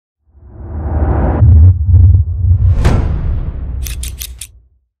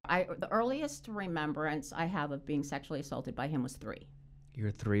The earliest remembrance I have of being sexually assaulted by him was 3. You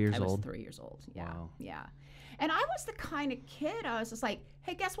were 3 years old? I was 3 years old. Yeah. Wow. Yeah. And I was the kind of kid, I was just like,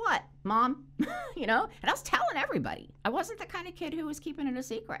 hey, guess what, Mom? You know? And I was telling everybody. I wasn't the kind of kid who was keeping it a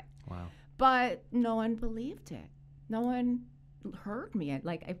secret. Wow. But no one believed it. No one heard me.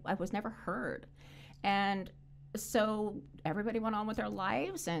 I was never heard. And so everybody went on with their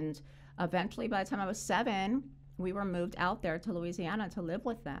lives. And eventually, by the time I was 7, we were moved out there to Louisiana to live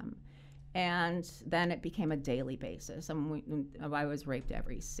with them. And then it became a daily basis. I was raped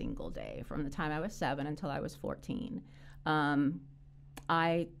every single day from the time I was 7 until I was 14.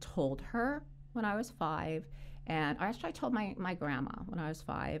 I told her when I was 5, and actually I told my grandma when I was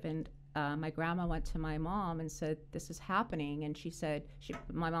 5, and my grandma went to my mom and said, this is happening. And she said,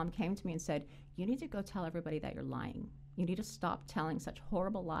 my mom came to me and said, you need to go tell everybody that you're lying. You need to stop telling such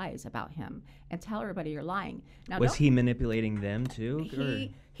horrible lies about him and tell everybody you're lying. Now, was he manipulating them too?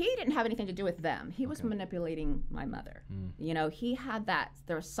 He didn't have anything to do with them. He was manipulating my mother. You know, he had that.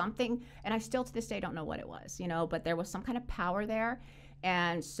 There was something, and I still to this day don't know what it was, you know, but there was some kind of power there.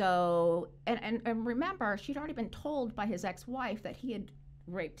 And so, and remember, she'd already been told by his ex-wife that he had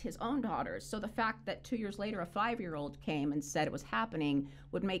raped his own daughters. So the fact that 2 years later a 5-year-old came and said it was happening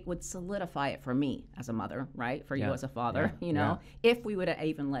would solidify it for me as a mother, right? For you as a father, you know, if we would have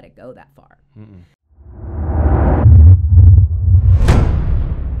even let it go that far.